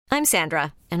I'm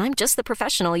Sandra, and I'm just the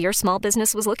professional your small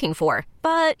business was looking for.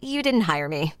 But you didn't hire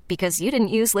me because you didn't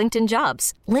use LinkedIn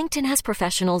Jobs. LinkedIn has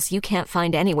professionals you can't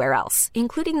find anywhere else,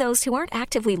 including those who aren't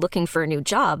actively looking for a new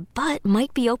job, but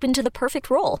might be open to the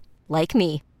perfect role, like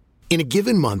me. In a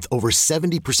given month, over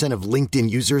 70% of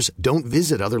LinkedIn users don't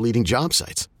visit other leading job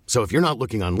sites. So if you're not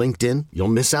looking on LinkedIn, you'll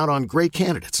miss out on great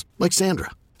candidates like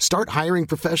Sandra. Start hiring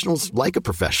professionals like a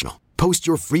professional. Post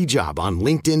your free job on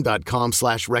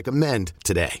linkedin.com/recommend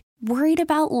today. Worried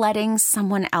about letting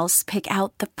someone else pick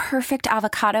out the perfect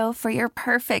avocado for your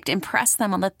perfect impress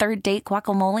them on the third date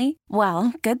guacamole?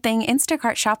 Well, good thing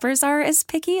Instacart shoppers are as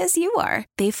picky as you are.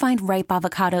 They find ripe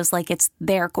avocados like it's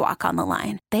their guac on the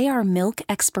line. They are milk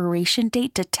expiration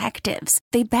date detectives.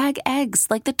 They bag eggs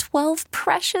like the 12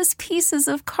 precious pieces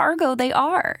of cargo they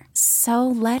are. So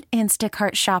let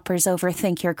Instacart shoppers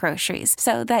overthink your groceries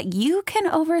so that you can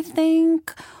overthink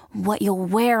what you'll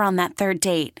wear on that third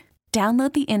date.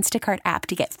 Download the Instacart app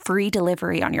to get free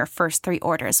delivery on your first 3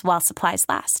 orders while supplies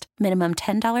last. Minimum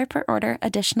 $10 per order.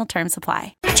 Additional terms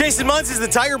apply. Jason Munz is the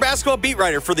Tiger basketball beat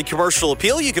writer for the Commercial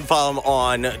Appeal. You can follow him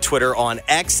on Twitter on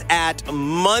X at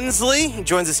Munsley. He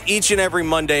joins us each and every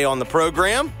Monday on the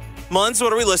program. Munz,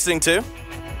 what are we listening to?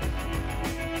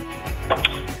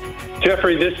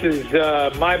 Jeffrey, this is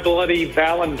My Bloody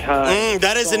Valentine.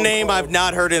 That is a name I've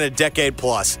not heard in a decade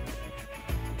plus.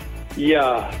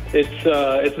 Yeah, it's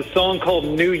a song called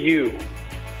New You.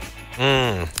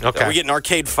 Okay. Are we getting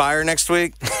Arcade Fire next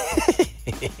week?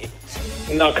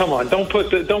 No, come on. Don't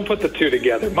put the two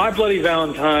together. My Bloody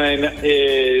Valentine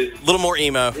is a little more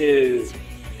emo.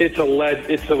 It's a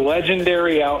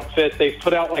legendary outfit. They've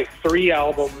put out like 3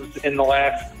 albums in the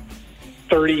last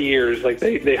 30 years. Like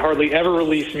they hardly ever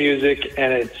release music,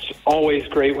 and it's always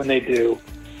great when they do.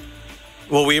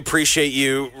 Well, we appreciate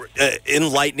you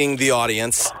enlightening the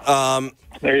audience.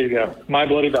 There you go. My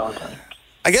Bloody Valentine.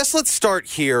 I guess let's start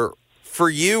here. For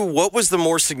you, what was the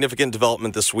more significant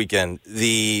development this weekend?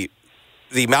 The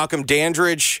Malcolm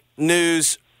Dandridge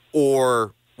news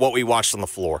or what we watched on the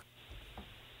floor?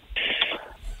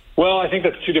 Well, I think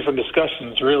that's 2 different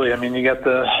discussions, really. I mean, you got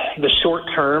the short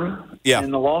term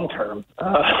and the long term.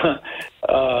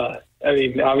 I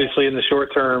mean, obviously in the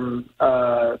short term,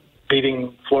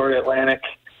 beating Florida Atlantic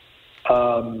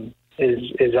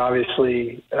is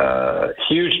obviously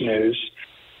huge news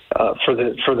for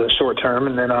the short term,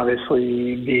 and then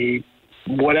obviously the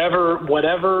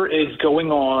whatever is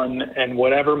going on and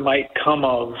whatever might come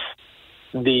of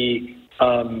the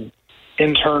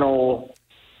internal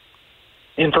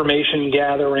information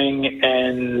gathering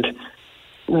and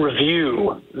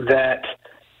review that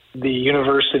the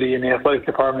university and the athletic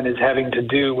department is having to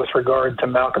do with regard to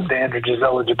Malcolm Dandridge's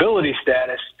eligibility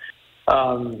status,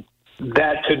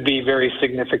 that could be very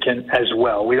significant as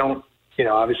well. We don't,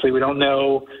 obviously we don't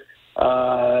know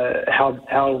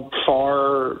how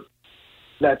far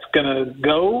that's going to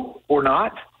go or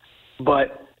not.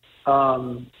 But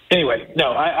anyway,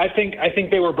 no, I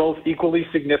think they were both equally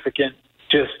significant,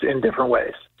 just in different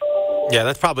ways. Yeah,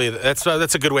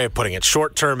 that's a good way of putting it.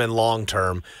 Short term and long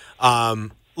term.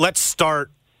 Let's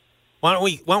start. Why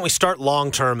don't we start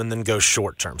long term and then go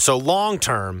short term? So long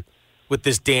term with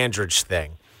this Dandridge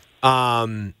thing,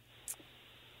 I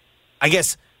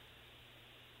guess.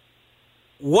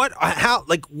 What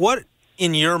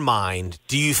in your mind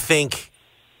do you think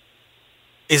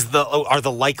are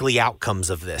the likely outcomes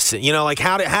of this?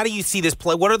 How do you see this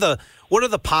play? What are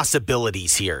the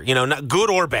possibilities here? Not good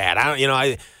or bad.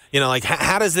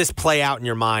 How does this play out in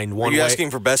your mind? Are you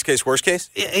asking for best case, worst case?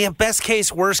 Yeah, best case,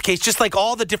 worst case, just like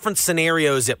all the different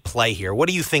scenarios at play here. What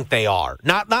do you think they are?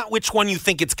 Not which one you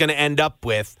think it's going to end up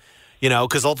with,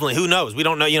 because ultimately, who knows? We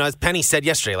don't know. As Penny said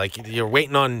yesterday, you're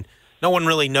waiting on, no one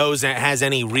really knows that has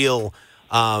any real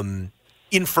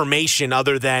information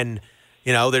other than,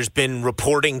 there's been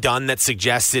reporting done that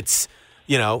suggests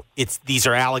these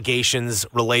are allegations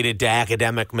related to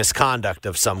academic misconduct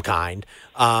of some kind.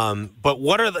 But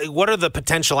what are the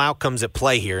potential outcomes at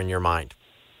play here in your mind?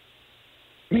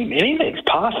 I mean, anything's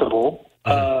possible.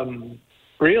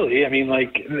 Really. I mean,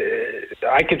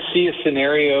 I could see a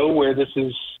scenario where this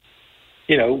is,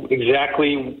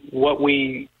 exactly what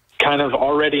we kind of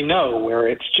already know, where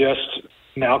it's just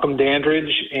Malcolm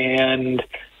Dandridge and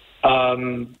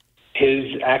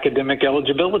his academic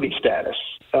eligibility status.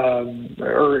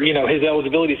 His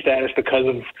eligibility status because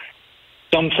of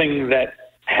something that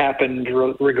happened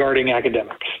regarding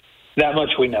academics. That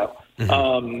much we know.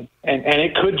 Mm-hmm. And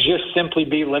it could just simply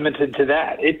be limited to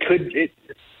that.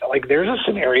 There's a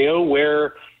scenario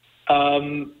where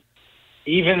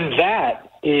even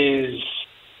that is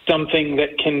something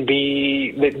that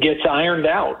gets ironed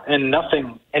out and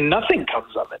nothing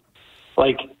comes of it.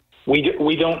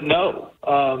 we don't know.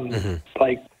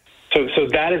 Like, so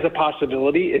that is a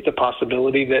possibility. It's a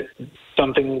possibility that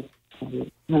something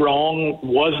wrong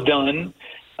was done,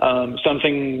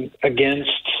 something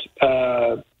against,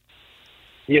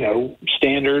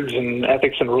 standards and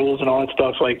ethics and rules and all that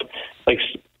stuff. But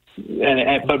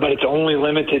it's only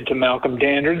limited to Malcolm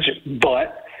Dandridge.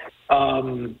 But,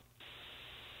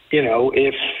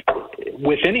 if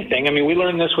with anything, I mean, we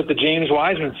learned this with the James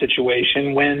Wiseman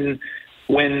situation. When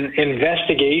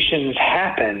investigations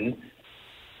happen,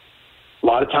 a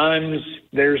lot of times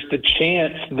there's the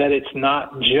chance that it's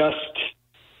not just,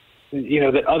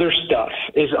 that other stuff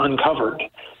is uncovered.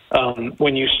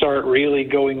 When you start really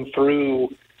going through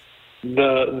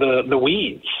the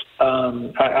weeds.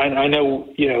 I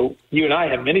know, you and I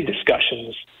have many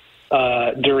discussions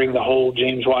during the whole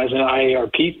James Wiseman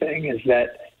IARP thing, is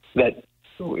that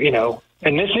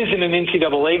and this isn't an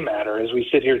NCAA matter as we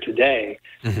sit here today.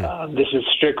 This is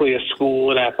strictly a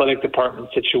school and athletic department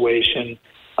situation.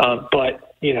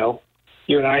 But, you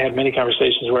and I had many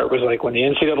conversations where it was like when the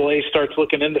NCAA starts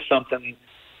looking into something,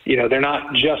 they're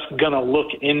not just going to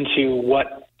look into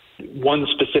one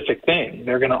specific thing.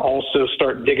 They're going to also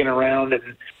start digging around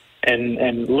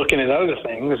and looking at other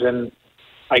things. And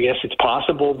I guess it's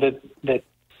possible that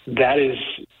is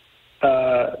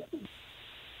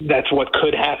that's what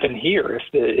could happen here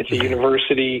if the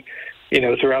university,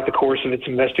 throughout the course of its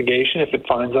investigation, if it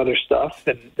finds other stuff,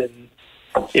 then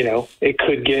it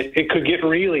could get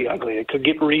really ugly. It could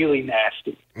get really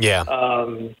nasty. Yeah.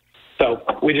 So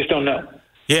we just don't know.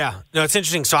 Yeah. No, it's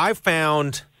interesting. So I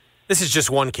found, this is just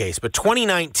one case, but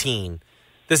 2019,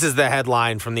 this is the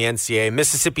headline from the NCAA.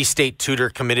 Mississippi State tutor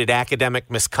committed academic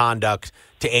misconduct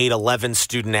to aid 11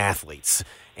 student athletes.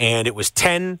 And it was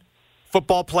 10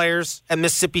 football players at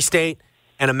Mississippi State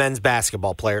and a men's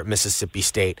basketball player at Mississippi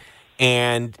State.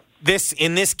 And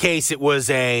in this case, it was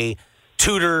a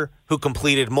tutor who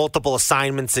completed multiple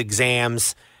assignments,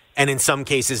 exams, and in some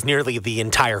cases nearly the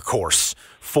entire course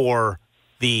for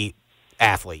the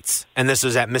athletes. And this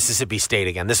was at Mississippi State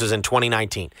again. This was in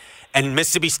 2019. And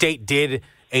Mississippi State did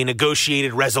a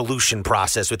negotiated resolution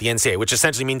process with the NCAA, which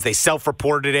essentially means they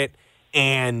self-reported it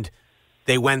and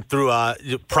they went through a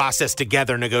process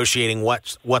together negotiating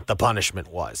what the punishment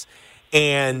was.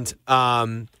 And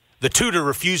the tutor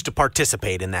refused to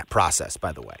participate in that process,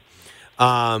 by the way,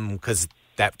 because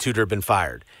that tutor had been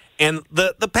fired. And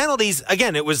the penalties,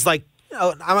 again, it was like,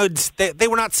 they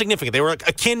were not significant. They were like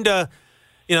akin to,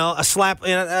 a slap,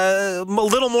 a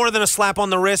little more than a slap on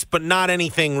the wrist, but not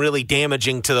anything really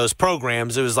damaging to those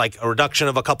programs. It was like a reduction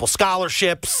of a couple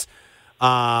scholarships,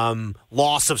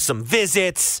 loss of some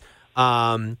visits,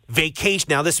 vacation.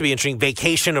 Now, this would be interesting.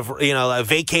 Vacation of,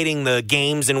 vacating the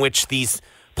games in which these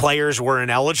players were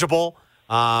ineligible.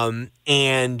 Those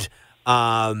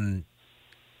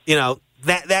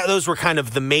were kind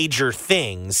of the major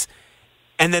things.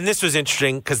 And then this was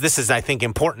interesting because this is, I think,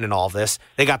 important in all this.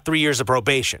 They got 3 years of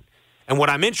probation. And what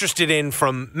I'm interested in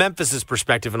from Memphis's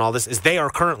perspective in all this is they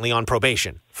are currently on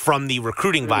probation from the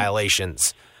recruiting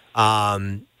violations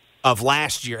of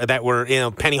last year that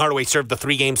were, Penny Hardaway served the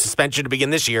 3-game suspension to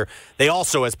begin this year. They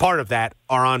also, as part of that,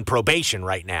 are on probation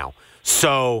right now.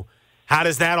 So how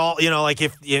does that all,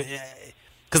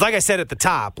 because like I said at the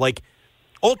top,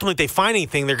 ultimately, if they find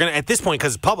anything, they're going to, at this point,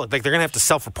 because it's public, they're going to have to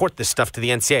self-report this stuff to the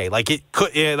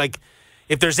NCAA.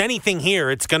 If there's anything here,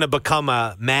 it's going to become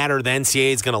a matter the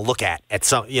NCAA is going to look at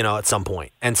some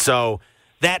point. And so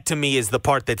that, to me, is the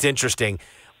part that's interesting.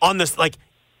 On this,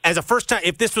 as a first time,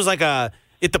 if this was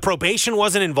if the probation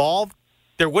wasn't involved,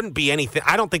 there wouldn't be anything.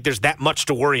 I don't think there's that much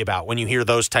to worry about when you hear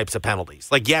those types of penalties.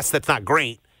 Yes, that's not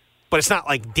great, but it's not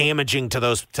damaging to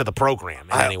the program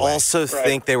in any way. I also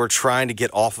think they were trying to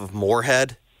get off of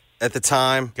Moorhead at the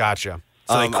time. Gotcha.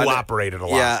 So they cooperated a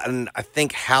lot. Yeah, and I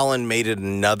think Howland made it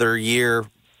another year,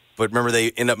 but remember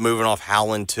they end up moving off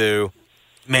Howland too.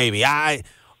 Maybe. All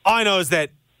I know is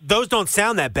that those don't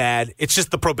sound that bad. It's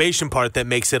just the probation part that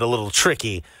makes it a little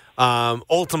tricky.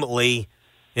 Ultimately,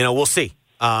 we'll see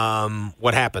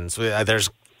what happens. There's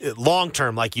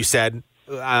long-term, like you said,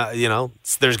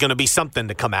 there's going to be something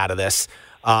to come out of this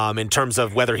in terms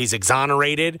of whether he's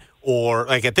exonerated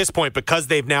or, at this point, because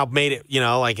they've now made it,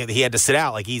 he had to sit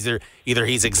out. Either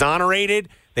he's exonerated,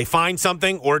 they find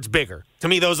something, or it's bigger. To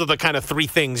me, those are the kind of three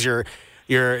things you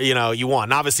want.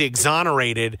 And obviously,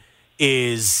 exonerated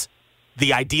is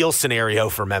the ideal scenario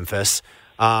for Memphis.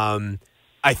 I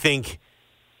think,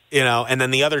 and then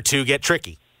the other two get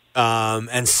tricky.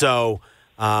 And so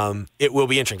it will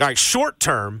be interesting. All right, short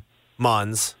term,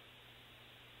 Munz.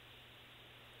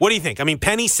 What do you think? I mean,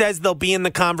 Penny says they'll be in the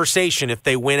conversation if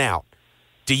they win out.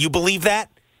 Do you believe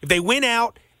that? If they win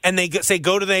out and they say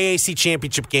go to the AAC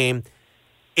championship game,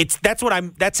 that's what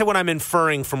I'm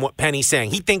inferring from what Penny's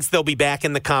saying. He thinks they'll be back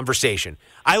in the conversation.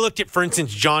 I looked at, for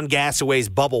instance, John Gassaway's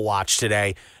bubble watch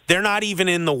today. They're not even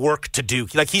in the work to do.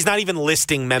 Like, he's not even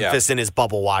listing Memphis in his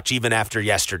bubble watch, even after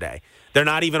yesterday. They're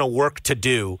not even a work to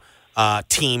do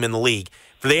team in the league.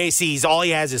 For the AACs, all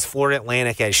he has is Florida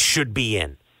Atlantic as should be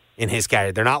in his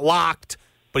category. They're not locked,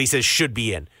 but he says should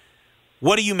be in.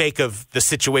 What do you make of the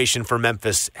situation for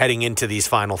Memphis heading into these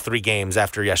final 3 games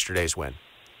after yesterday's win?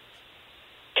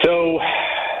 So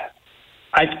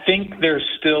I think there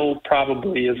still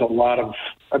probably is a lot of,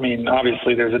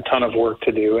 obviously there's a ton of work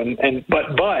to do. But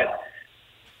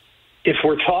if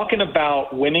we're talking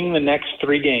about winning the next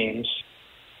 3 games,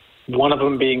 one of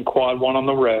them being quad 1 on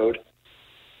the road,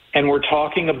 and we're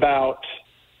talking about,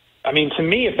 to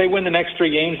me, if they win the next 3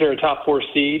 games, they're a top 4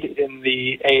 seed in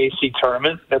the AAC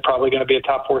tournament. They're probably going to be a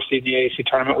top 4 seed in the AAC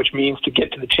tournament, which means to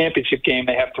get to the championship game,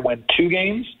 they have to win 2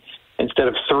 games instead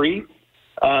of 3.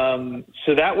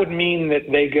 So that would mean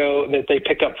that they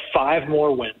pick up 5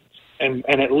 more wins, and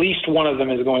at least one of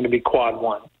them is going to be quad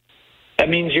 1. That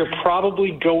means you're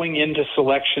probably going into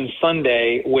Selection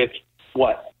Sunday with,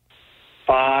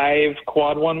 5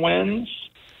 quad 1 wins,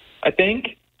 I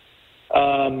think.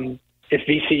 If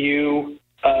VCU,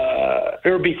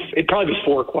 it'd probably be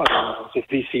 4 quad 1 wins if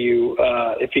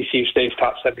VCU stays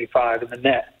top 75 in the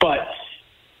net. But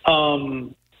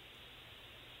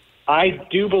I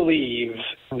do believe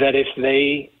that if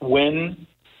they win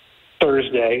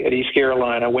Thursday at East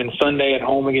Carolina, win Sunday at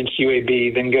home against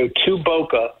UAB, then go to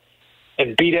Boca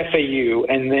and beat FAU,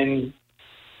 and then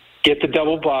get the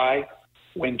double bye,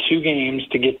 win 2 games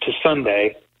to get to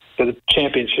Sunday for the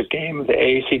championship game of the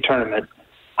AAC tournament,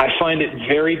 I find it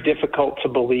very difficult to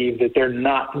believe that they're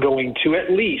not going to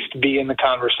at least be in the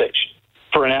conversation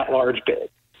for an at-large bid.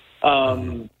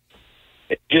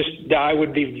 I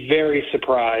would be very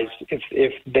surprised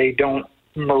if they don't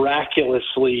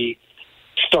miraculously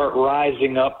start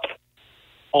rising up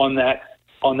on that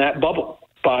bubble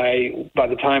by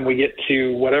the time we get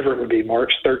to whatever it would be,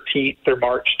 March 13th or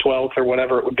March 12th or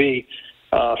whatever it would be,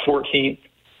 14th.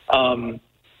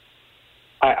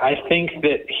 I think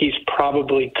that he's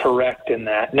probably correct in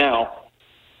that. Now,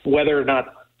 whether or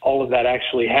not all of that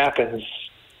actually happens,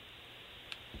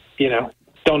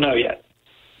 don't know yet.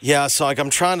 Yeah, so I'm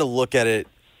trying to look at it.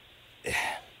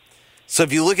 So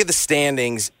if you look at the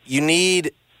standings,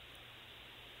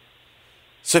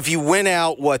 so if you win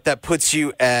out, that puts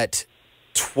you at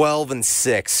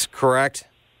 12-6, correct?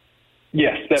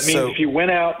 Yes, that means if you win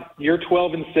out, you're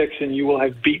 12-6, and you will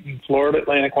have beaten Florida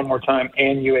Atlantic one more time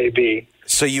and UAB.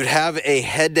 So you'd have a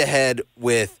head-to-head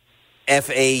with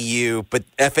FAU, but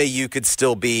FAU could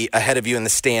still be ahead of you in the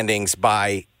standings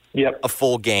by a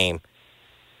full game.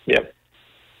 Yep.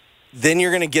 Then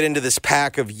you're going to get into this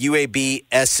pack of UAB,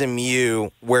 SMU,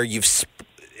 where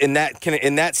in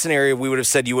that scenario we would have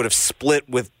said you would have split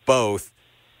with both.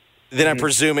 Then I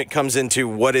presume it comes into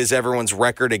what is everyone's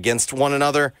record against one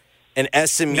another, and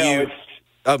SMU. No,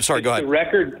 I'm sorry. Go ahead.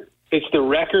 It's the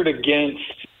record against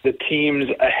the teams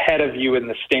ahead of you in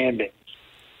the standings.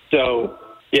 So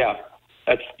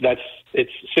that's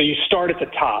it's. So you start at the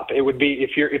top. It would be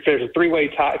if there's a 3-way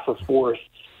tie for 4th.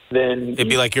 Then it'd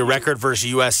be like your record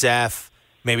versus USF,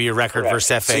 maybe your record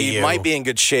versus FAU. So you might be in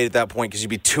good shape at that point because you'd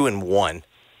be 2-1.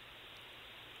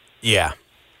 Yeah,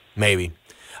 maybe.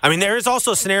 There is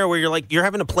also a scenario where you're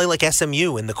having to play like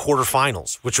SMU in the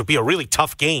quarterfinals, which would be a really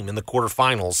tough game in the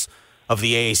quarterfinals of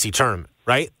the AAC tournament,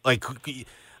 right? Like,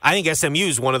 I think SMU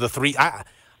is one of the 3. I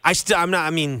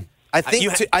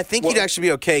think you'd actually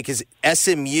be okay because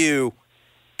SMU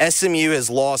has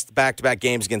lost back-to-back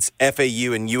games against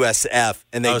FAU and USF,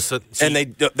 and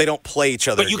they don't play each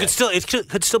other. But it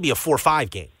could still be a 4-5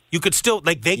 game. You could still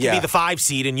they could be the 5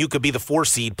 seed and you could be the 4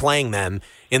 seed playing them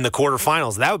in the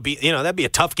quarterfinals. That would be that'd be a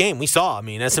tough game. We saw.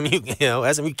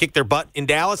 SMU kicked their butt in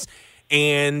Dallas,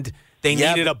 and they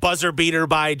needed a buzzer beater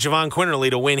by Javon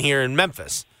Quinterly to win here in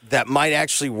Memphis. That might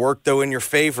actually work though in your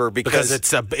favor because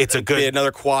it's a good be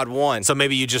another quad 1. So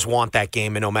maybe you just want that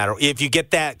game, and no matter if you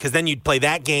get that, because then you'd play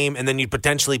that game, and then you'd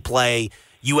potentially play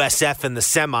USF in the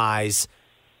semis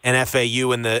and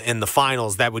FAU in the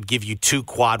finals. That would give you 2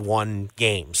 quad 1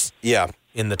 games.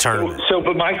 In the tournament.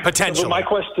 Potentially. My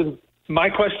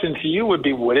question to you would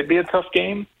be: would it be a tough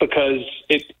game? Because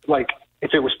if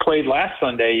it was played last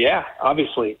Sunday,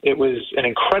 obviously it was an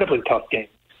incredibly tough game.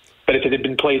 But if it had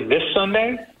been played this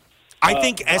Sunday, I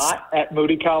think not at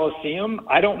Moody Coliseum,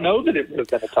 I don't know that it would have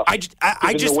been a tough game.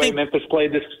 I just think Memphis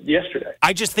played this yesterday.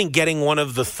 I just think getting one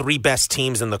of the 3 best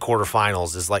teams in the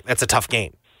quarterfinals is that's a tough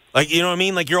game. You know what I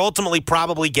mean? You're ultimately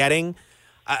probably getting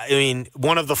I mean,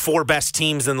 one of the 4 best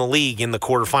teams in the league in the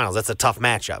quarterfinals. That's a tough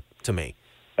matchup to me.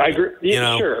 I agree.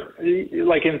 Yeah, sure.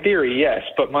 Like in theory, yes.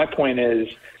 But my point is,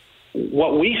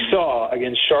 what we saw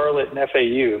against Charlotte and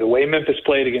FAU, the way Memphis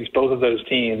played against both of those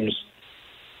teams,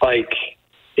 like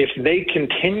if they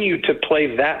continue to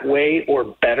play that way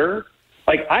or better,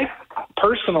 like I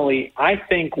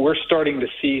think we're starting to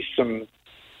see some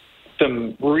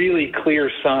really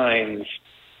clear signs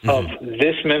of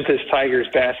this Memphis Tigers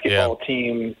basketball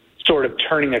team sort of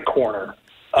turning a corner.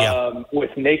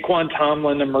 With Naquan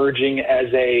Tomlin emerging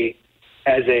as a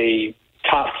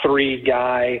top 3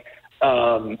 guy,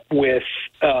 with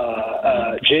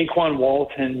Jaquan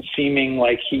Walton seeming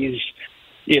like he's,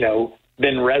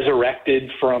 been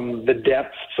resurrected from the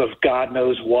depths of God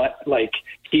knows what. Like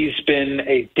he's been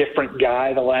a different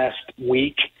guy the last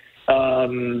week.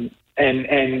 And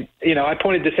I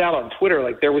pointed this out on Twitter.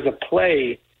 Like there was a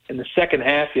play in the second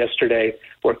half yesterday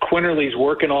where Quinterly's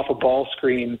working off a ball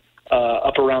screen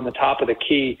up around the top of the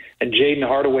key, and Jaden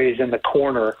Hardaway is in the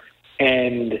corner.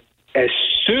 And as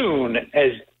soon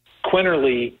as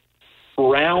Quinterly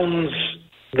rounds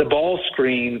the ball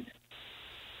screen,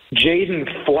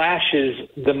 Jaden flashes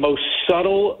the most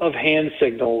subtle of hand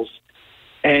signals,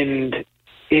 and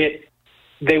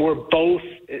they were both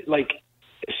like,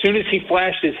 as soon as he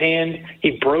flashed his hand,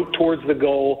 he broke towards the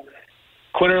goal.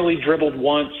 Quinterly dribbled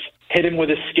once, hit him with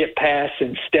a skip pass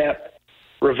and step,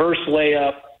 reverse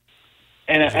layup.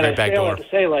 And I say all that to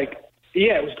say, like,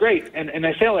 yeah, it was great. And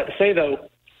I say all that to say, though,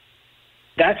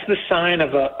 that's the sign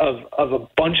of a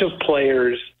bunch of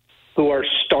players who are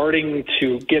starting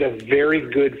to get a very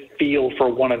good feel for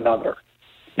one another.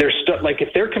 They're like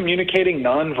if they're communicating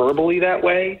non-verbally that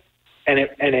way, and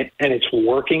it's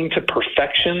working to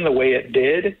perfection the way it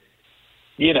did,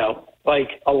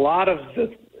 like a lot of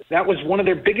that was one of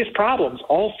their biggest problems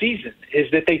all season, is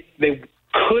that they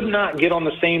could not get on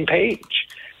the same page.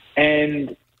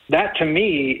 And that to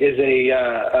me is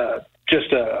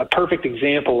just a perfect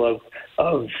example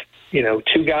of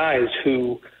 2 guys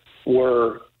who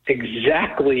were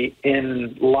exactly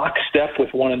in lockstep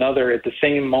with one another at the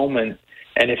same moment.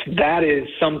 And if that is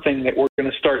something that we're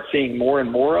going to start seeing more and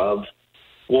more of,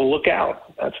 we'll look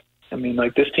out.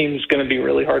 This team's going to be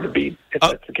really hard to beat if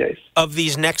that's the case. Of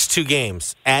these next 2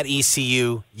 games, at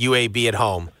ECU, UAB at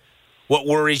home, what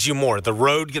worries you more? The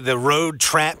road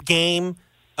trap game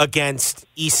against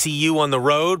ECU on the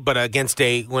road, but against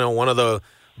one of the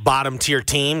bottom tier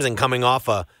teams and coming off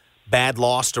a bad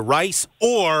loss to Rice,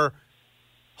 or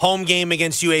home game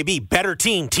against UAB, better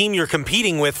team you're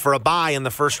competing with for a bye in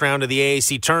the first round of the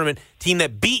AAC tournament, team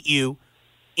that beat you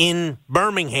in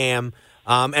Birmingham,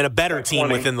 and a better team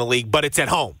within the league, but it's at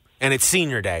home and it's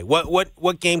senior day.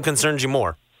 What game concerns you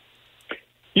more?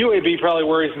 UAB probably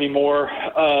worries me more.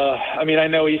 I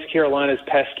know East Carolina's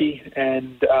pesky,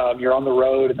 and you're on the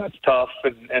road, and that's tough,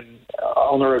 and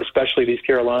on the road especially, East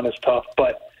Carolina's tough.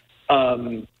 But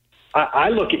I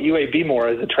look at UAB more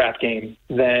as a trap game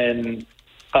than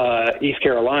East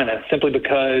Carolina, simply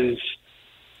because,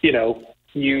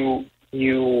 you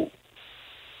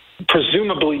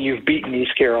presumably you've beaten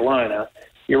East Carolina.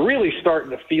 You're really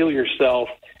starting to feel yourself,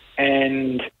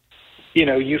 and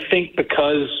you think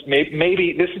because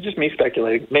maybe this is just me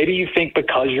speculating. Maybe you think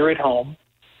because you're at home,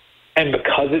 and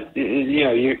because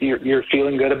you're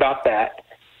feeling good about that,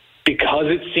 because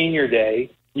it's senior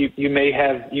day, you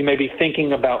may be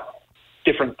thinking about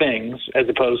different things as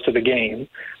opposed to the game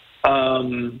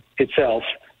itself.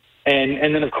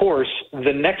 And then of course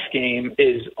the next game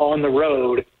is on the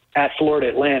road at Florida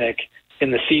Atlantic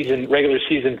in the regular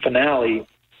season finale.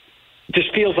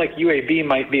 Just feels like UAB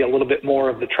might be a little bit more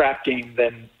of the trap game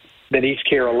than East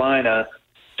Carolina.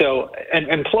 So,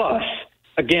 and plus,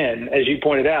 again, as you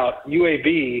pointed out,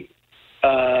 UAB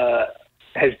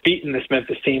has beaten this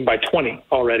Memphis team by 20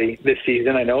 already this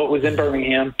season. I know it was in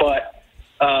Birmingham, but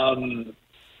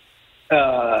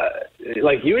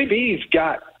UAB's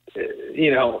got,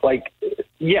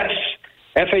 yes,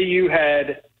 FAU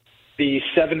had the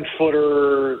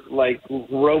 7-footer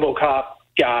RoboCop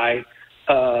guy.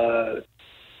 And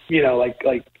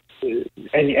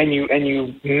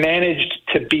you managed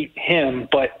to beat him,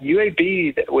 but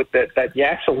UAB with that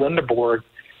Yaxa Linderborg,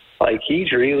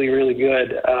 he's really, really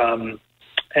good.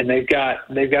 And they've got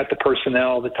the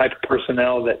personnel, the type of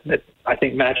personnel that I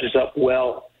think matches up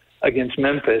well against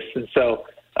Memphis. And so,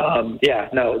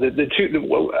 the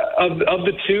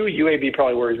two, UAB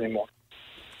probably worries me more.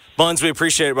 Munz, we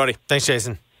appreciate it, buddy. Thanks,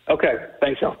 Jason. Okay.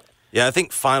 Thanks, y'all. Yeah, I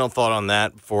think final thought on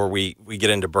that before we get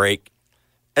into break.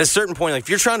 At a certain point, if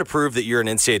you're trying to prove that you're an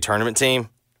NCAA tournament team,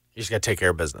 you just got to take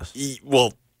care of business.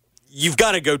 You've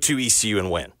got to go to ECU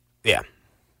and win. Yeah.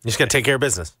 You just got to take care of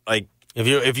business.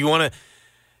 If you want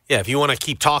to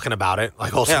keep talking about it,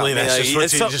 like ultimately that's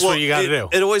just what you got to do.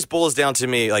 It always boils down to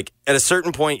me, like at a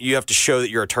certain point you have to show that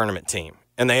you're a tournament team,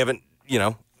 and they haven't.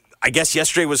 I guess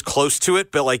yesterday was close to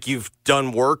it, but like you've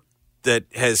done work that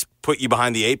has put you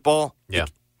behind the 8 ball. Yeah.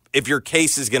 If your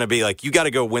case is going to be like you got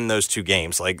to go win those 2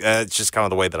 games, like it's just kind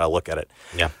of the way that I look at it.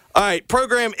 Yeah. All right,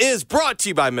 program is brought to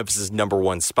you by Memphis'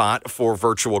 #1 spot for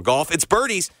virtual golf. It's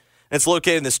Birdies. It's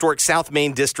located in the historic South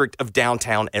Main district of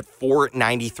downtown at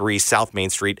 493 South Main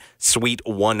Street, Suite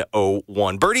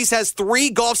 101. Birdies has 3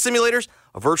 golf simulators,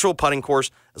 a virtual putting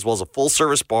course, as well as a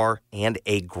full-service bar and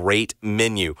a great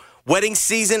menu. Wedding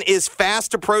season is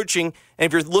fast approaching, and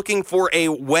if you're looking for a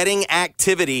wedding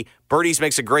activity, Birdies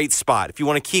makes a great spot. If you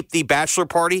want to keep the bachelor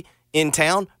party in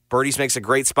town, Birdies makes a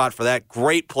great spot for that.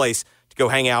 Great place to go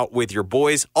hang out with your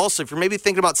boys. Also, if you're maybe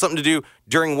thinking about something to do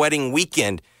during wedding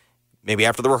weekend, maybe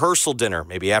after the rehearsal dinner,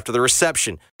 maybe after the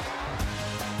reception.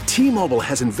 T-Mobile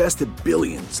has invested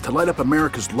billions to light up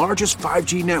America's largest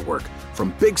 5G network,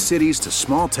 from big cities to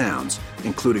small towns,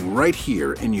 including right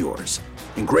here in yours.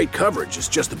 And great coverage is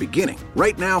just the beginning.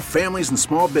 Right now, families and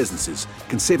small businesses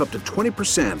can save up to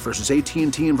 20% versus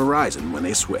AT&T and Verizon when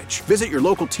they switch. Visit your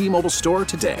local T-Mobile store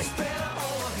today.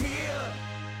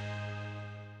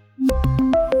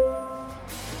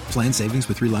 Plan savings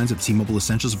with 3 lines of T-Mobile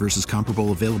Essentials versus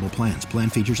comparable available plans. Plan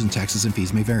features and taxes and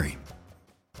fees may vary.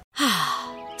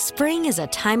 Spring is a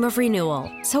time of renewal,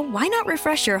 so why not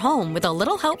refresh your home with a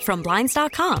little help from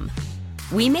Blinds.com?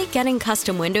 We make getting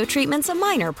custom window treatments a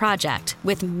minor project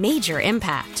with major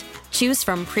impact. Choose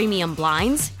from premium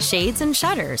blinds, shades, and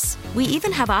shutters. We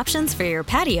even have options for your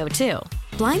patio, too.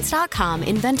 Blinds.com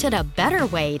invented a better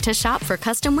way to shop for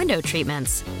custom window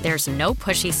treatments. There's no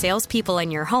pushy salespeople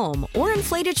in your home or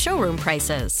inflated showroom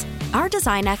prices. Our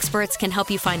design experts can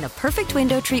help you find the perfect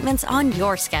window treatments on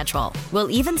your schedule. We'll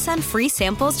even send free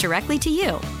samples directly to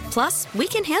you. Plus, we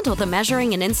can handle the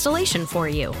measuring and installation for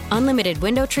you. Unlimited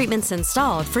window treatments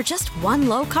installed for just one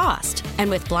low cost. And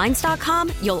with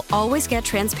Blinds.com, you'll always get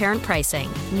transparent pricing.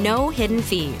 No hidden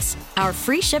fees. Our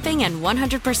free shipping and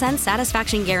 100%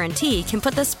 satisfaction guarantee can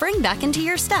put the spring back into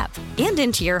your step and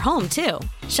into your home, too.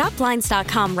 Shop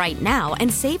Blinds.com right now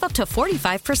and save up to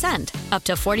 45%. Up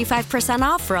to 45%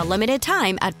 off for a limited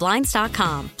time at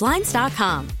Blinds.com.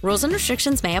 Blinds.com. Rules and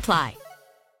restrictions may apply.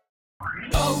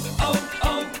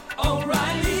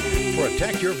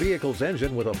 Protect your vehicle's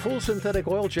engine with a full synthetic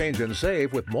oil change and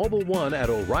save with Mobile One at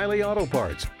O'Reilly Auto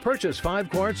Parts. Purchase 5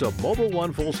 quarts of Mobile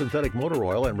One full synthetic motor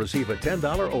oil and receive a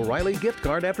 $10 O'Reilly gift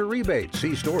card after rebate.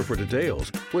 See store for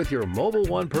details. With your Mobile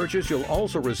One purchase, you'll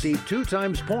also receive 2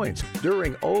 times points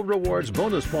during O Rewards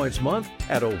Bonus Points Month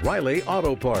at O'Reilly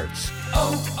Auto Parts.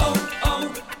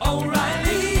 O'Reilly.